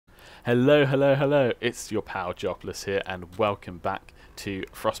Hello, hello, hello. It's your pal Jopless here, and welcome back to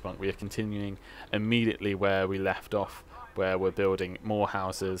Frostpunk. We are continuing immediately where we left off, where we're building more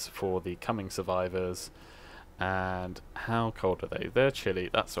houses for the coming survivors. And how cold are they? They're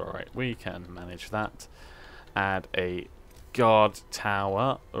chilly. That's alright. We can manage that. Add a guard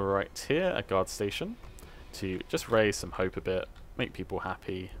tower right here, a guard station, to just raise some hope a bit, make people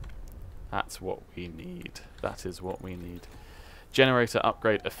happy. That's what we need. That is what we need. Generator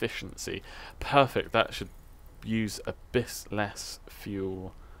upgrade efficiency. Perfect. That should use a bit less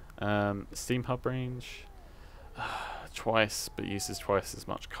fuel. Steam hub range. Twice, but uses twice as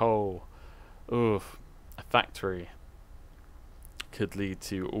much coal. Oof. A factory could lead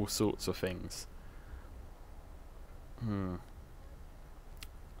to all sorts of things.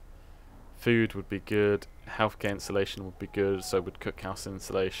 Food would be good. Healthcare installation would be good. So would cookhouse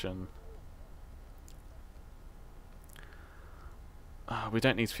installation. We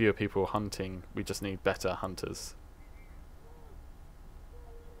don't need fewer people hunting, we just need better hunters.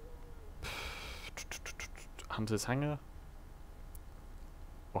 Hunter's hangar?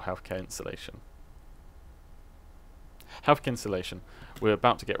 Or healthcare installation? Healthcare installation. We're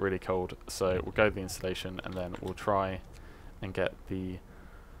about to get really cold, so we'll go to the installation and then we'll try and get the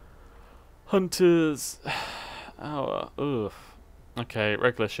hunters hour. Ugh. Okay,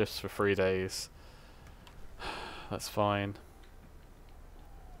 regular shifts for 3 days. That's fine.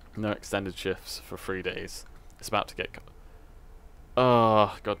 No extended shifts for 3 days. It's about to get...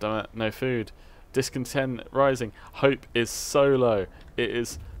 Oh, god damn it. No food. Discontent rising. Hope is so low. It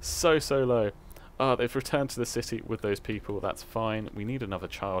is so low. Oh, they've returned to the city with those people. That's fine. We need another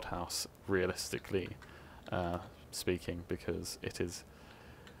child house, realistically speaking, because it is...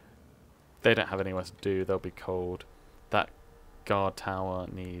 They don't have anywhere to do. They'll be cold. That guard tower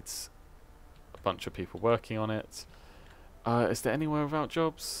needs a bunch of people working on it. Is there anywhere without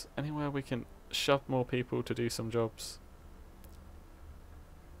jobs? Anywhere we can shove more people to do some jobs?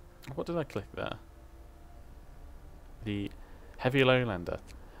 What did I click there? The heavy lowlander.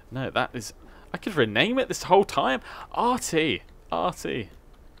 No, that is... I could rename it this whole time. RT. RT.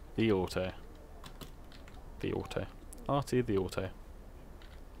 The auto. The auto. RT the auto.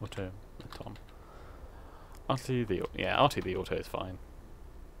 Auto. Tom. RT the... Yeah, RT the auto is fine.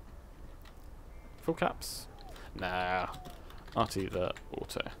 Full caps. Nah, RT the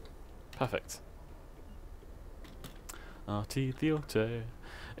auto. Perfect. RT the auto.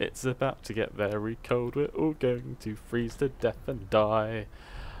 It's about to get very cold. We're all going to freeze to death and die.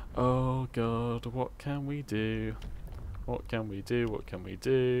 Oh god, what can we do? What can we do? What can we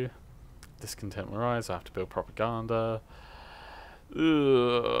do? Discontent will rise. I have to build propaganda.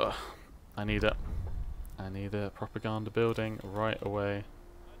 Ugh. I need a propaganda building right away.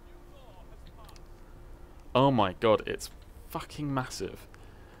 Oh my god, it's fucking massive.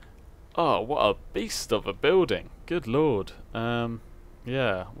 Oh, what a beast of a building. Good lord.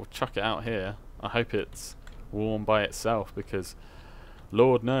 Yeah, we'll chuck it out here. I hope it's warm by itself because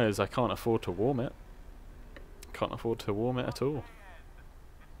Lord knows I can't afford to warm it. Can't afford to warm it at all.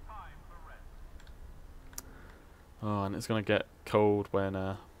 Oh, and it's going to get cold when...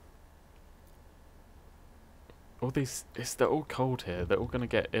 all these... they're all cold here. They're all going to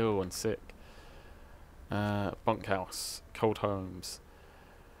get ill and sick. Bunkhouse, cold homes.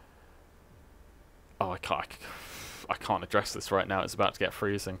 Oh, I can't address this right now. It's about to get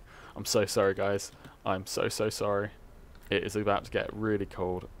freezing. I'm so sorry, guys. I'm so sorry. It is about to get really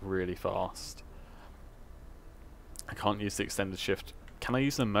cold really fast. I can't use the extended shift. Can I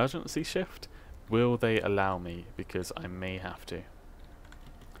use an emergency shift? Will they allow me? Because I may have to.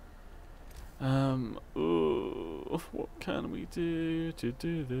 Ooh, what can we do to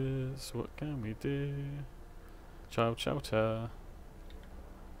do this? What can we do? Child shelter.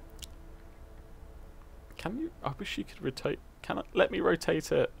 Can you? I wish you could rotate. Can I? Let me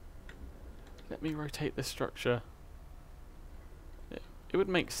rotate it. Let me rotate this structure. It would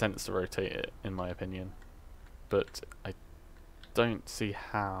make sense to rotate it, in my opinion, but I don't see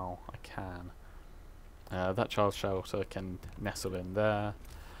how I can. That child shelter can nestle in there.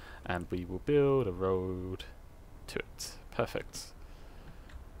 And we will build a road to it. Perfect.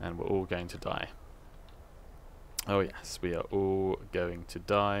 And we're all going to die. Oh yes, we are all going to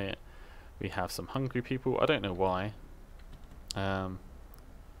die. We have some hungry people. I don't know why.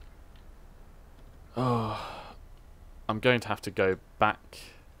 Oh, I'm going to have to go back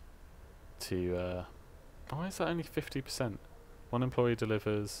to... why is that only 50%? One employee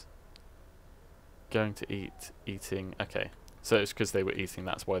delivers. Going to eat. Eating. Okay. So it's because they were eating,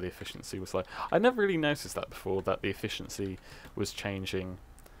 that's why the efficiency was low. I never really noticed that before, that the efficiency was changing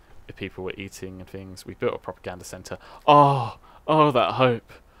if people were eating and things. We built a propaganda centre. Oh, that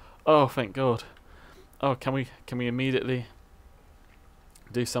hope. Oh, thank God. Oh, can we immediately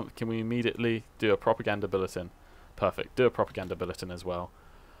do something? Can we immediately do a propaganda bulletin? Perfect. Do a propaganda bulletin as well.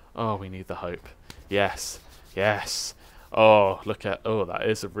 Oh, we need the hope. Yes. Yes. Oh, look at. Oh, that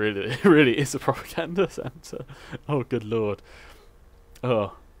is a really, it really is a propaganda center. Oh, good Lord.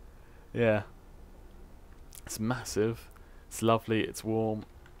 Oh, yeah. It's massive. It's lovely. It's warm.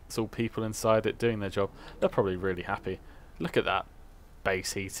 It's all people inside it doing their job. They're probably really happy. Look at that.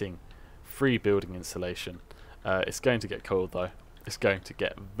 Base heating. Free building insulation. It's going to get cold though. It's going to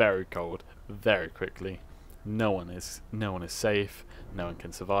get very cold very quickly. No one is safe. No one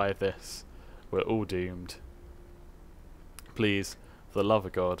can survive this. We're all doomed. Please, for the love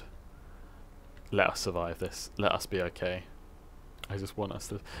of God, let us survive this. Let us be okay. I just want us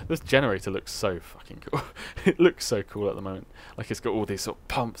to. This generator looks so fucking cool. It looks so cool at the moment. Like it's got all these sort of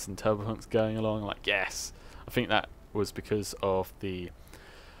pumps and turbo pumps going along. Like yes, I think that was because of the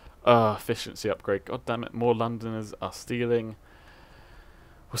efficiency upgrade. God damn it! More Londoners are stealing.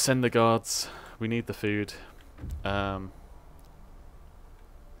 We'll send the guards. We need the food.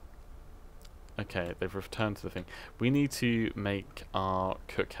 Okay, they've returned to the thing. We need to make our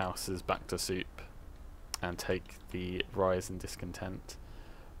cookhouses back to soup and take the rise in discontent.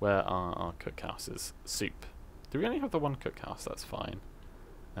 Where are our cookhouses? Soup. Do we only have the one cookhouse? That's fine.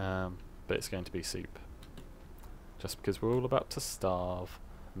 But it's going to be soup. Just because we're all about to starve.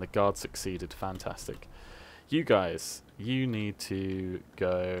 And the guard succeeded. Fantastic. You guys, you need to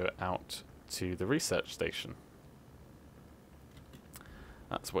go out to the research station.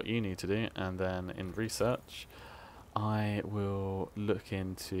 That's what you need to do. And then in research, I will look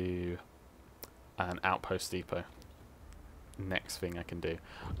into an outpost depot. Next thing I can do.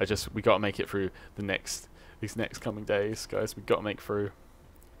 We got to make it through these next coming days, guys. We got to make through.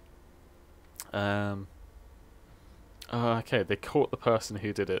 Okay, they caught the person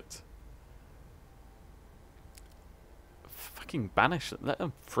who did it. Fucking banish them. Let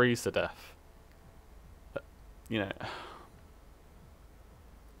them freeze to death. You know.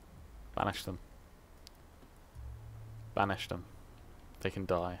 Banish them. Banish them. They can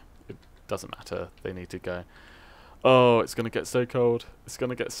die. It doesn't matter. They need to go. Oh, it's going to get so cold. It's going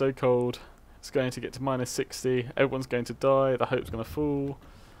to get so cold. It's going to get to -60. Everyone's going to die. The hope's going to fall.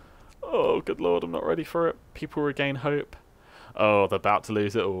 Oh, good Lord, I'm not ready for it. People regain hope. Oh, they're about to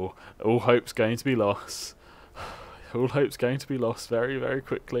lose it all. All hope's going to be lost. All hope's going to be lost very, very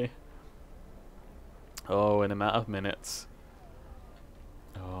quickly. Oh, in a matter of minutes.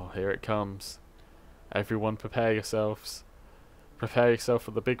 Oh, here it comes. Everyone prepare yourselves. Prepare yourself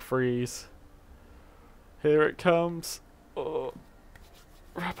for the big freeze. Here it comes. Oh,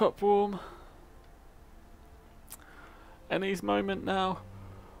 wrap up warm. Any's moment now.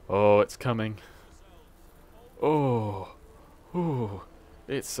 Oh, it's coming. Oh, ooh,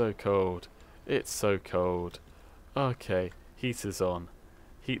 it's so cold. It's so cold. Okay, heaters on.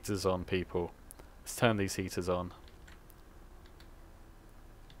 Heaters on, people. Let's turn these heaters on.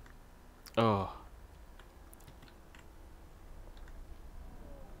 Oh.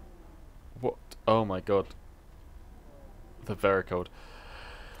 What? Oh my God. They're very cold.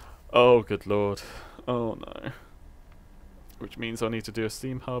 Oh, good Lord. Oh no. Which means I need to do a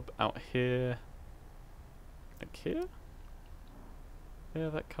steam hub out here. Like here? Yeah,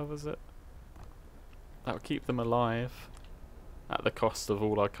 that covers it. That'll keep them alive at the cost of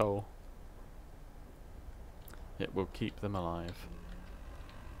all our coal. It will keep them alive.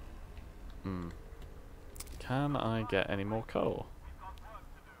 Can I get any more coal?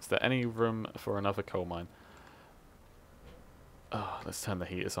 Is there any room for another coal mine? Oh, let's turn the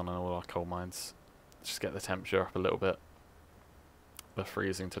heaters on all our coal mines. Just get the temperature up a little bit. They're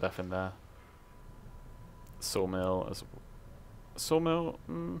freezing to death in there. Sawmill. Sawmill?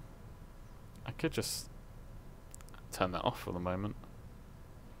 I could just turn that off for the moment.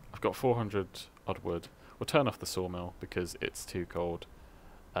 I've got 400 odd wood. We'll turn off the sawmill because it's too cold.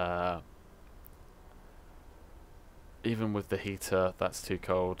 Even with the heater, that's too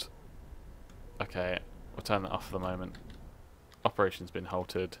cold. Okay, we'll turn that off for the moment. Operation's been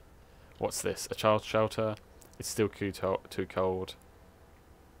halted. What's this? A child shelter? It's still too cold.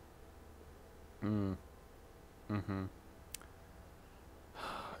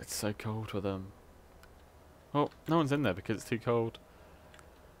 It's so cold with them. Oh, no one's in there because it's too cold.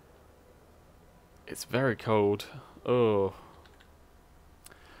 It's very cold. Oh.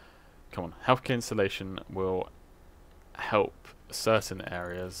 Come on. Healthcare installation will help certain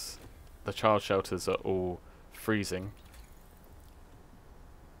areas. The child shelters are all freezing.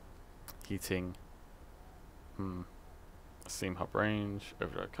 Heating. Steam hub range.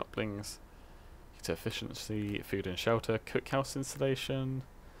 Override couplings. Heater efficiency. Food and shelter. Cookhouse installation.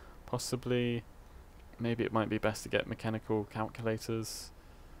 Possibly, maybe it might be best to get mechanical calculators.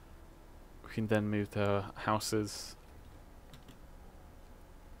 We can then move to houses.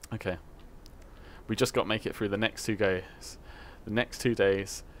 Okay. We just got to make it through the next 2 days. The next 2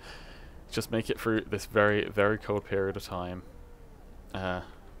 days, just make it through this very, very cold period of time.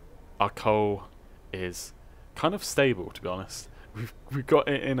 Our coal is kind of stable, to be honest. We've got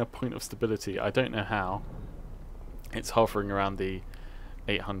it in a point of stability. I don't know how. It's hovering around the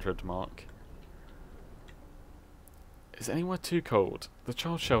 800 mark. Is anywhere too cold? The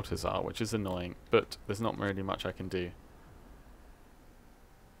child shelters are, which is annoying, but there's not really much I can do.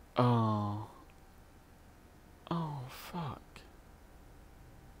 Oh. Oh, fuck.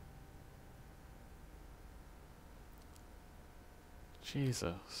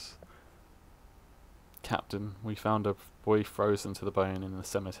 Jesus. Captain, we found a boy frozen to the bone in the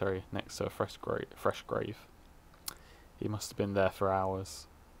cemetery next to a fresh grave. He must have been there for hours.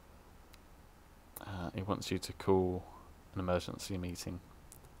 He wants you to call an emergency meeting.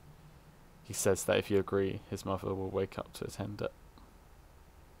 He says that if you agree, his mother will wake up to attend it.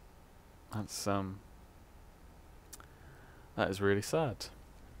 That's that is really sad.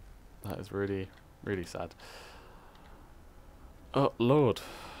 That is really, really sad. Oh, Lord.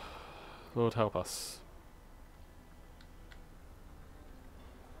 Lord help us.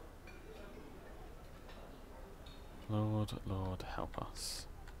 Lord, Lord help us.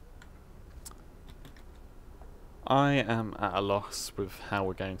 I am at a loss with how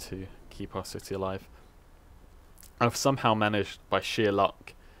we're going to keep our city alive. I've somehow managed, by sheer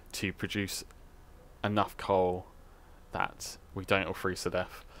luck, to produce enough coal that we don't all freeze to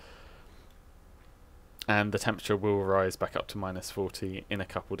death. And the temperature will rise back up to -40 in a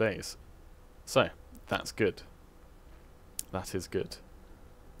couple days. So, that's good. That is good.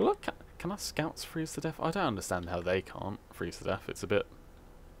 Well, look, can our scouts freeze to death? I don't understand how they can't freeze to death. It's a bit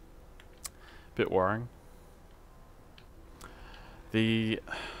worrying. The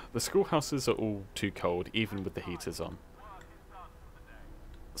schoolhouses are all too cold, even with the heaters on.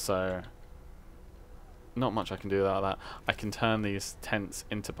 So, not much I can do about that. I can turn these tents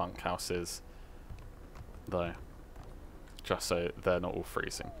into bunkhouses, though, just so they're not all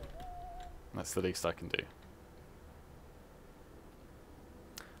freezing. That's the least I can do.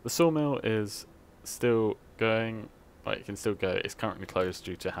 The sawmill is still going, like, it can still go. It's currently closed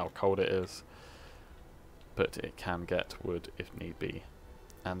due to how cold it is, but it can get wood if need be.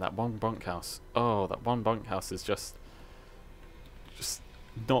 And that one bunkhouse, oh, that one bunkhouse is just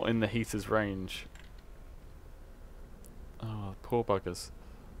not in the heater's range. Oh, poor buggers.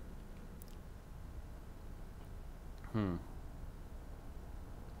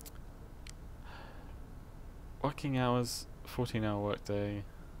 Working hours, 14-hour workday.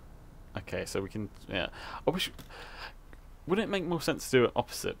 Okay, so we can, yeah. I wish, wouldn't it make more sense to do it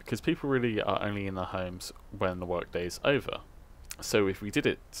opposite? Because people really are only in their homes when the workday's over. So if we did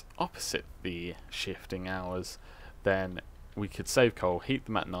it opposite the shifting hours, then we could save coal, heat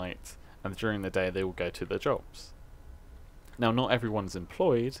them at night, and during the day they will go to their jobs. Now, not everyone's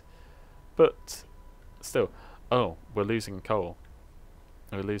employed, but still. Oh, we're losing coal.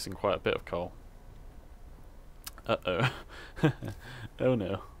 We're losing quite a bit of coal. Uh-oh. Oh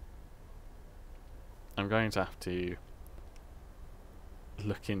no. I'm going to have to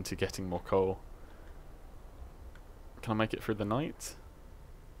look into getting more coal. Can I make it through the night?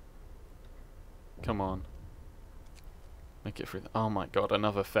 Come on. Make it through the... Oh my god,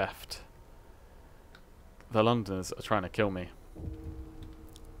 another theft. The Londoners are trying to kill me.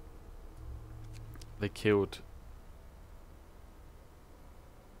 They killed...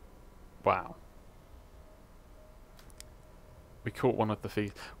 Wow. We caught one of the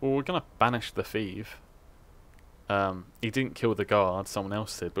thieves. Well, we're going to banish the thief. He didn't kill the guard, someone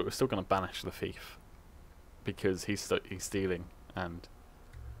else did, but we're still going to banish the thief. Because he's stealing and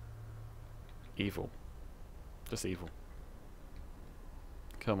evil. Just evil.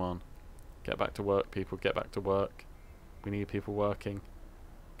 Come on. Get back to work, people. Get back to work. We need people working.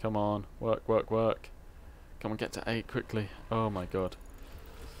 Come on. Work, work, work. Come on, get to 8 quickly. Oh my god.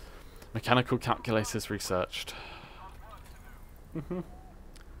 Mechanical calculators researched.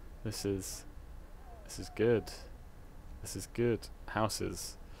 This is good. This is good.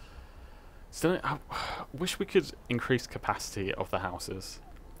 Houses. Still, I wish we could increase capacity of the houses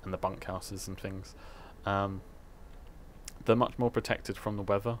and the bunkhouses and things. They're much more protected from the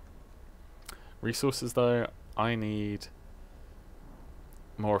weather. Resources, though, I need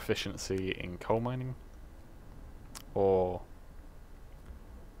more efficiency in coal mining, or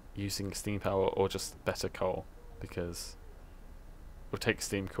using steam power, or just better coal, because we'll take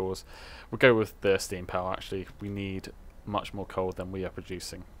steam cores. We'll go with the steam power, actually. We need much more coal than we are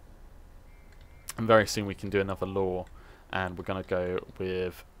producing. And very soon we can do another law, and we're going to go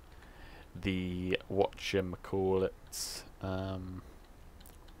with the whatchamacallit,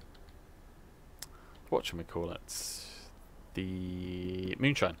 the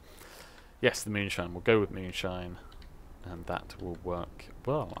moonshine. Yes, the moonshine. We'll go with moonshine, and that will work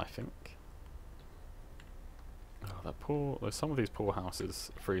well, I think. Oh, some of these poor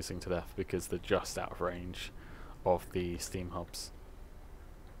houses freezing to death because they're just out of range of the steam hubs.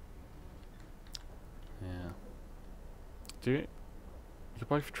 Yeah. You're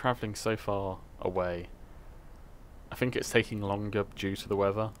both travelling so far away. I think it's taking longer due to the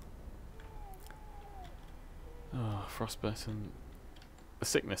weather. Oh, frostbitten. The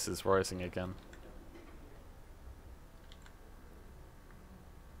sickness is rising again.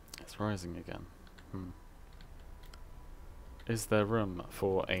 It's rising again. Is there room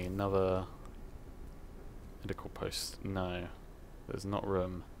for another medical post? No. There's not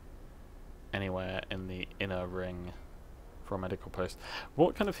room anywhere in the inner ring for a medical post.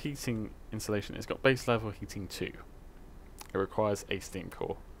 What kind of heating installation? It's got base level heating 2. It requires a steam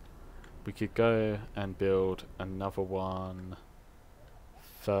core. We could go and build another one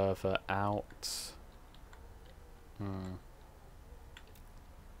further out.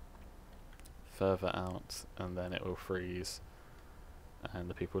 Further out, and then it will freeze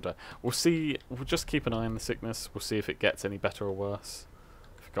and the people die. We'll see. We'll just keep an eye on the sickness. We'll see if it gets any better or worse.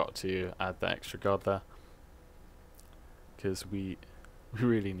 Forgot to add that extra guard there because we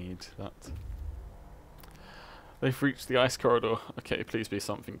really need that. They've reached the ice corridor. Okay, please be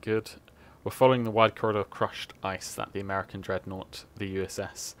something good. We're following the wide corridor of crushed ice that the American dreadnought, the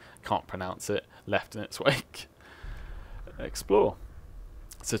USS, can't pronounce it, left in its wake. Explore.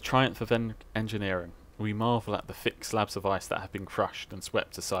 It's a triumph of engineering. We marvel at the thick slabs of ice that have been crushed and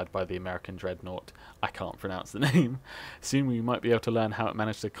swept aside by the American dreadnought. I can't pronounce the name. Soon we might be able to learn how it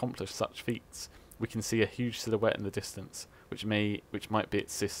managed to accomplish such feats. We can see a huge silhouette in the distance, which might be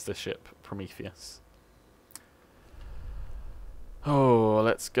its sister ship, Prometheus. Oh,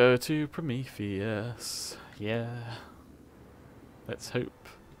 let's go to Prometheus. Yeah. Let's hope.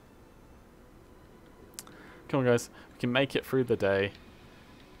 Come on, guys. We can make it through the day.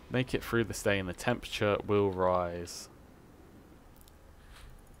 Make it through this day and the temperature will rise.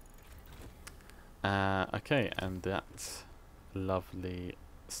 Okay, and that lovely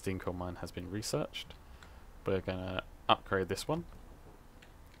steam coal mine has been researched. We're going to upgrade this one.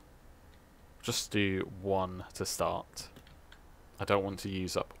 Just do one to start. I don't want to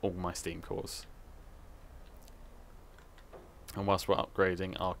use up all my steam cores. And whilst we're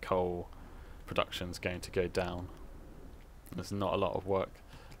upgrading, our coal production is going to go down. There's not a lot of work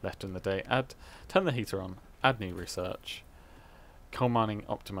left in the day. Turn the heater on. Add new research. Coal mining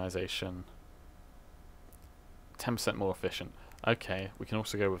optimization. 10% more efficient. Okay, we can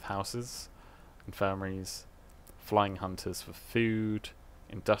also go with houses, infirmaries, flying hunters for food,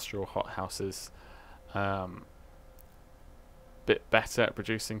 industrial hothouses. Bit better at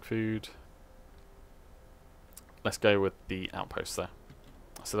producing food. Let's go with the outpost though.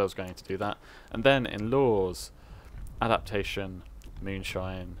 So I was going to do that. And then in laws, adaptation,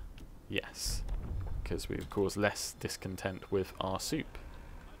 moonshine, yes. Because we cause less discontent with our soup.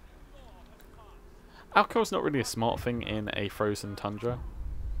 Alcohol's not really a smart thing in a frozen tundra.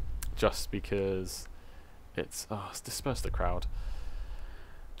 Just because it's disperse the crowd.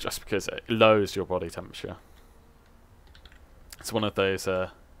 Just because it lowers your body temperature. It's one of those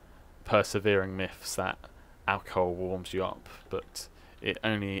persevering myths that alcohol warms you up, but it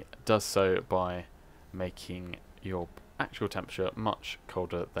only does so by making your actual temperature much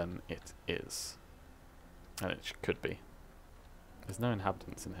colder than it is. And it could be. There's no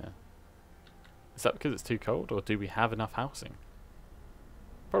inhabitants in here. Is that because it's too cold, or do we have enough housing?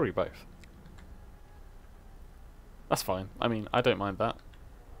 Probably both. That's fine. I mean, I don't mind that.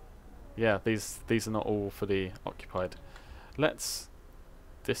 Yeah, these are not all fully occupied. Let's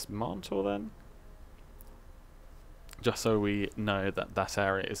dismantle then. Just so we know that that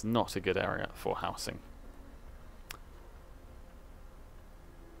area is not a good area for housing.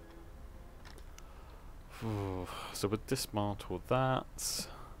 So we'll dismantle that.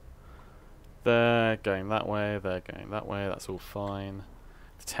 They're going that way, they're going that way, that's all fine.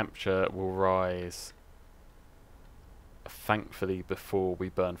 The temperature will rise, thankfully, before we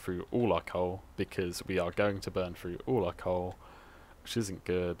burn through all our coal, because we are going to burn through all our coal, which isn't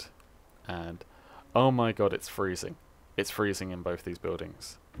good. And oh my god, it's freezing. It's freezing in both these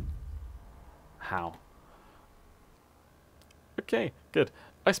buildings. How? Okay, good.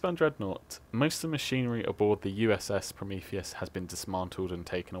 Icebound Dreadnought. Most of the machinery aboard the USS Prometheus has been dismantled and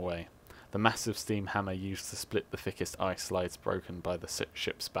taken away. The massive steam hammer used to split the thickest ice slides broken by the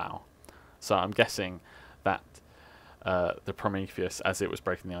ship's bow. So I'm guessing that the Prometheus, as it was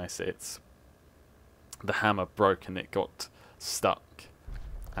breaking the ice, the hammer broke and it got stuck,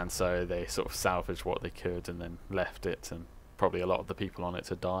 and so they sort of salvaged what they could and then left it, and probably a lot of the people on it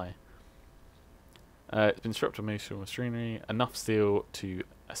to die. It's been stripped of most machinery, enough steel to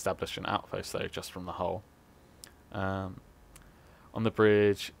establish an outpost though, just from the hull. On the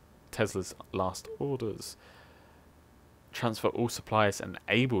bridge, Tesla's last orders. Transfer all supplies and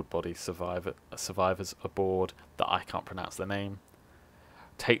able-bodied survivors aboard that I can't pronounce their name.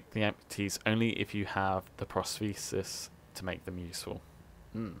 Take the empties only if you have the prosthesis to make them useful.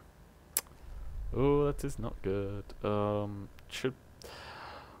 Oh, that is not good. We'll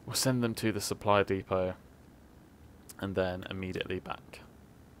send them to the supply depot and then immediately back.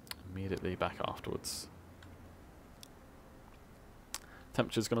 Immediately back afterwards.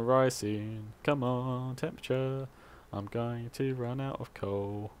 Temperature's gonna rise soon. Come on, temperature. I'm going to run out of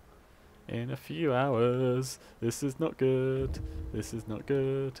coal in a few hours. This is not good. This is not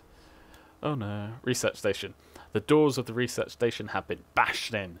good. Oh no. Research station. The doors of the research station have been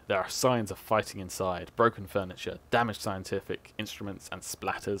bashed in. There are signs of fighting inside. Broken furniture, damaged scientific instruments, and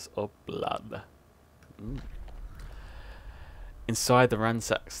splatters of blood. Inside the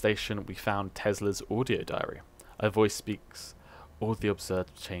ransacked station, we found Tesla's audio diary. A voice speaks. All the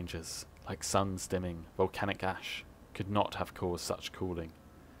observed changes, like suns dimming, volcanic ash, could not have caused such cooling.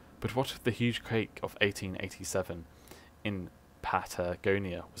 But what if the huge quake of 1887 in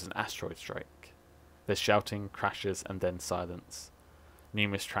Patagonia was an asteroid strike? There's shouting, crashes, and then silence.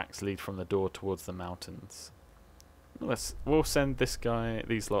 Numerous tracks lead from the door towards the mountains. We'll send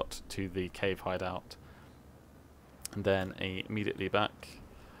these lot to the cave hideout, and then immediately back.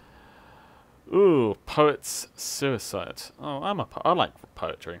 Ooh, poet's suicide. Oh, I like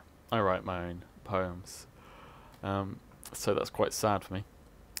poetry. I write my own poems. So that's quite sad for me.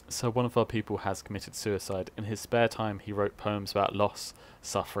 So one of our people has committed suicide. In his spare time, he wrote poems about loss,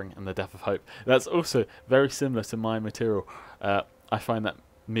 suffering, and the death of hope. That's also very similar to my material. I find that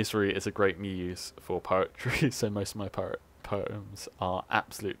misery is a great muse for poetry, so most of my poems are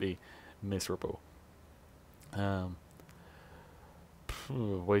absolutely miserable.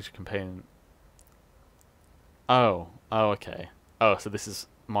 Wage campaign. Oh, okay. Oh, so this is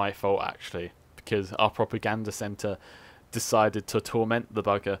my fault actually, because our propaganda centre decided to torment the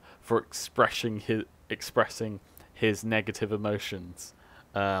bugger for expressing his negative emotions,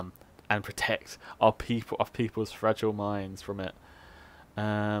 and protect our people's fragile minds from it.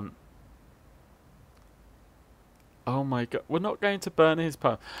 Oh my god, we're not going to burn his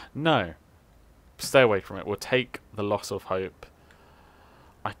poem. No, stay away from it. We'll take the loss of hope.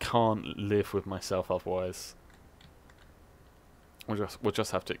 I can't live with myself otherwise. We'll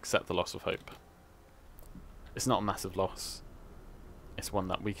just have to accept the loss of hope. It's not a massive loss. It's one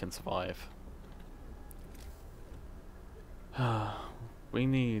that we can survive. We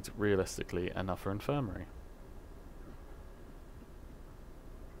need, realistically, another infirmary.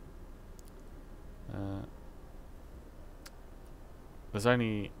 There's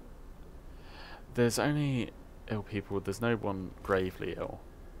only ill people. There's no one gravely ill.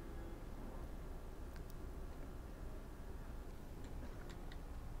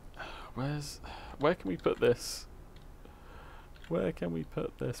 Where can we put this? Where can we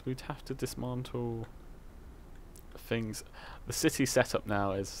put this? We'd have to dismantle things. The city setup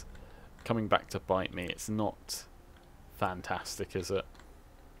now is coming back to bite me. It's not fantastic, is it?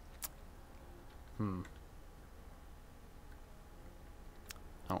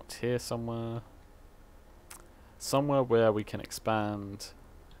 Out here somewhere. Somewhere where we can expand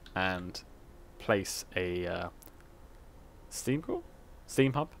and place a Steam hub?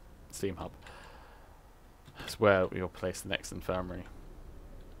 Steam hub. That's where we'll place the next infirmary.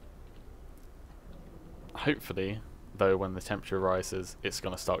 Hopefully, though, when the temperature rises, it's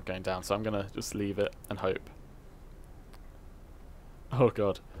going to start going down. So I'm going to just leave it and hope. Oh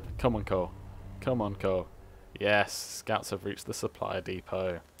god. Come on, Cole. Come on, Cole. Yes, scouts have reached the supply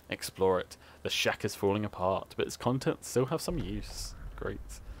depot. Explore it. The shack is falling apart, but its contents still have some use.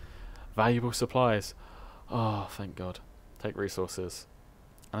 Great. Valuable supplies. Oh, thank god. Take resources.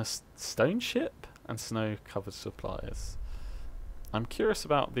 And a stone ship and snow-covered supplies. I'm curious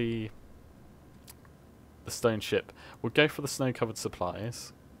about the stone ship. We'll go for the snow-covered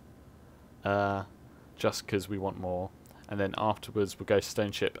supplies, just because we want more. And then afterwards we'll go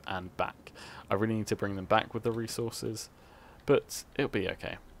stone ship and back. I really need to bring them back with the resources, but it'll be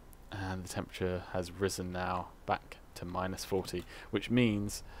okay. And the temperature has risen now back to -40, which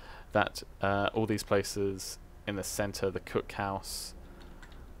means that all these places in the centre, the cookhouse,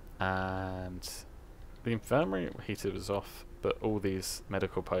 and the infirmary heater was off, but all these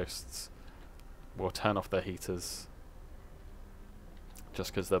medical posts we'll turn off their heaters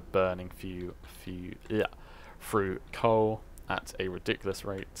just because they're burning through coal at a ridiculous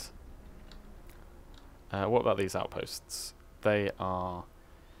rate. What about these outposts? They are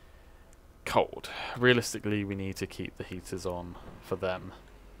cold. Realistically, we need to keep the heaters on for them.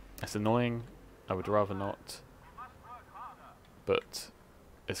 It's annoying. I would rather not, but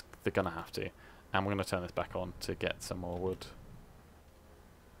they're gonna have to. And we're gonna turn this back on to get some more wood.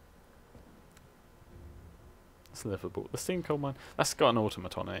 It's livable. The steam coal mine, that's got an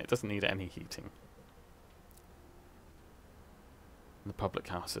automaton in it. It doesn't need any heating. The public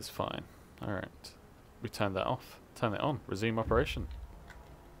house is fine. Alright. We turn that off. Turn it on. Resume operation.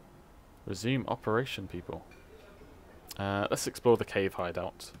 Resume operation, people. Let's explore the cave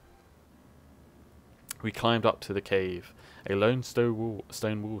hideout. We climbed up to the cave. A lone stone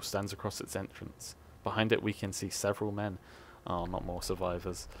wall stands across its entrance. Behind it we can see several men. Oh, not more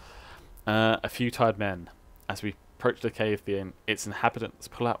survivors. A few tired men. As we approach the cave, its inhabitants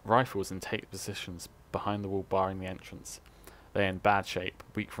pull out rifles and take positions behind the wall barring the entrance. They are in bad shape,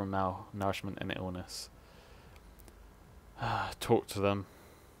 weak from malnourishment and illness. Talk to them.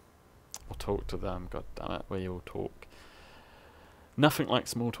 Or talk to them, god damn it, we all talk. Nothing like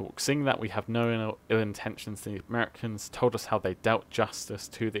small talk. Seeing that we have no ill intentions, the Americans told us how they dealt justice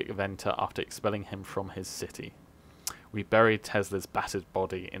to the inventor after expelling him from his city. We buried Tesla's battered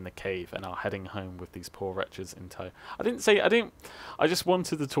body in the cave and are heading home with these poor wretches in tow. I just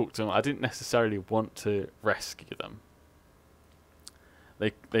wanted to talk to them. I didn't necessarily want to rescue them.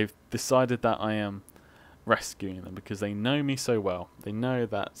 They've decided that I am rescuing them because they know me so well. They know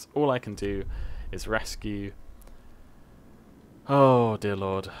that all I can do is rescue. Oh dear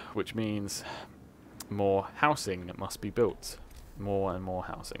Lord, which means more housing must be built. More and more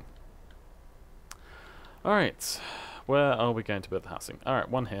housing. Alright, where are we going to build the housing? Alright,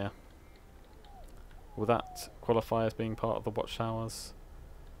 one here. Will that qualify as being part of the watchtowers?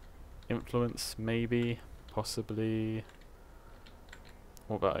 Influence, maybe, possibly.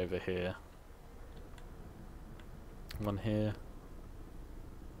 What about over here? One here.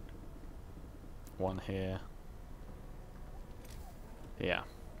 One here. Yeah,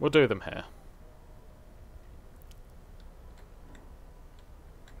 we'll do them here.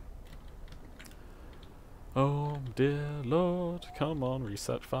 Oh dear Lord, come on,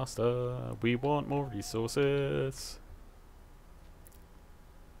 research faster. We want more resources.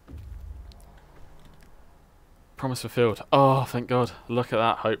 Promise fulfilled. Oh, thank God. Look at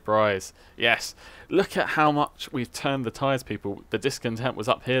that hope rise. Yes. Look at how much we've turned the tides, people. The discontent was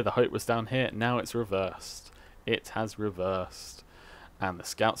up here. The hope was down here. Now it's reversed. It has reversed. And the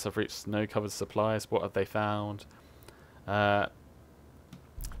scouts have reached snow-covered supplies. What have they found?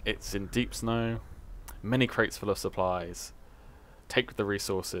 It's in deep snow. Many crates full of supplies. Take the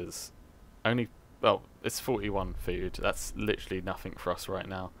resources. Only, well, it's 41 food. That's literally nothing for us right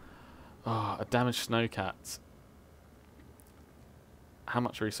now. Oh, a damaged snowcat. How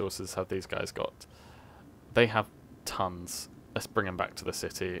much resources have these guys got? They have tons. Let's bring them back to the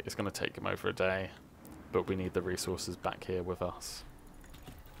city. It's going to take them over a day. But we need the resources back here with us.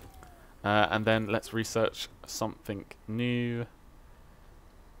 And then let's research something new.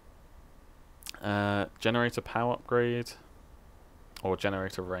 Generator power upgrade. Or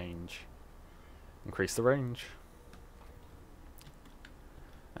generator range. Increase the range.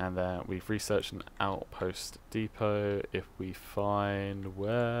 And then we've researched an outpost depot. If we find,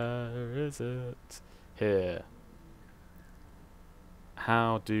 where is it? Here.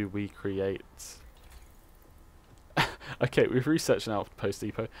 How do we create? Okay, we've researched an outpost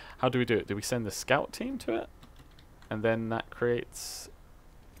depot. How do we do it? Do we send the scout team to it? And then that creates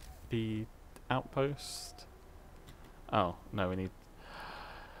the outpost? Oh, no, we need...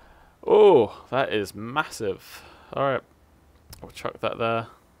 Oh, that is massive. Alright, we'll chuck that there.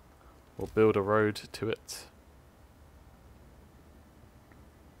 We'll build a road to it.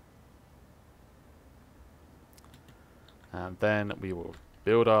 And then we will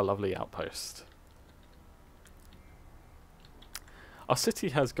build our lovely outpost. Our city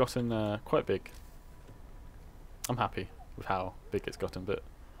has gotten quite big. I'm happy with how big it's gotten, but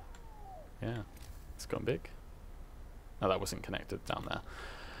yeah, it's gotten big. No, that wasn't connected down there.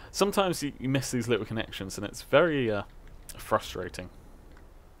 Sometimes you miss these little connections and it's very frustrating.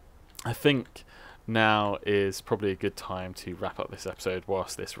 I think now is probably a good time to wrap up this episode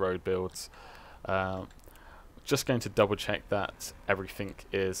whilst this road builds. Just going to double check that everything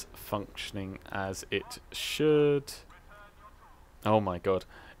is functioning as it should. Oh my god,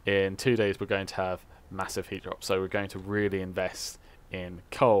 in 2 days we're going to have massive heat drops, so we're going to really invest in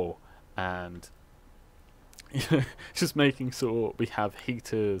coal and just making sure we have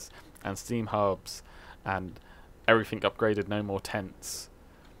heaters and steam hubs and everything upgraded, no more tents.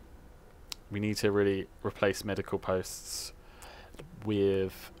 We need to really replace medical posts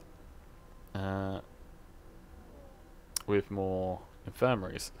with more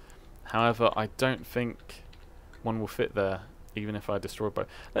infirmaries. However, I don't think one will fit there, even if I destroy both.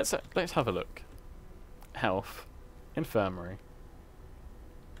 Let's have a look. Health, infirmary.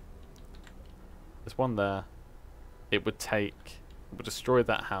 There's one there. It would destroy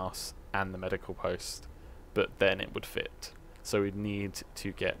that house and the medical post, but then it would fit. So we'd need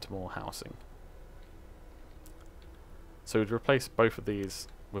to get more housing. So we'd replace both of these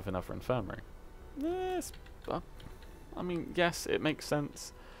with another infirmary. Yes, I mean, yes, it makes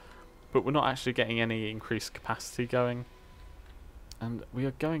sense, but we're not actually getting any increased capacity going, and we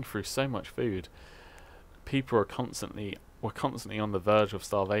are going through so much food. People are constantly on the verge of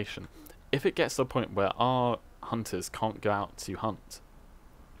starvation. If it gets to the point where our hunters can't go out to hunt,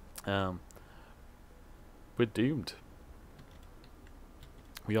 we're doomed.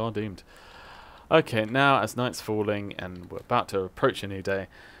 We are doomed. Okay, now as night's falling and we're about to approach a new day,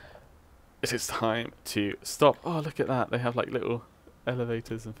 it is time to stop. Oh, look at that. They have like little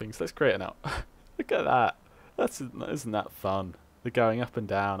elevators and things. Let's create an out. Look at that. Isn't that fun? They're going up and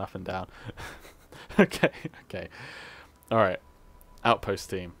down, up and down. Okay. Alright. Outpost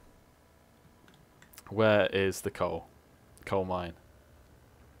team. Where is the coal? Coal mine.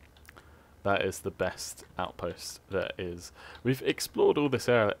 That is the best outpost there is. We've explored all this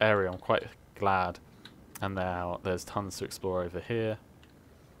area. I'm quite glad. And now there's tons to explore over here.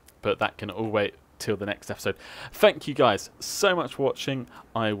 But that can all wait till the next episode. Thank you guys so much for watching.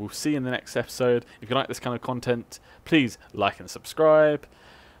 I will see you in the next episode. If you like this kind of content, please like and subscribe.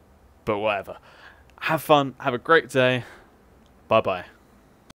 But whatever. Have fun. Have a great day. Bye-bye.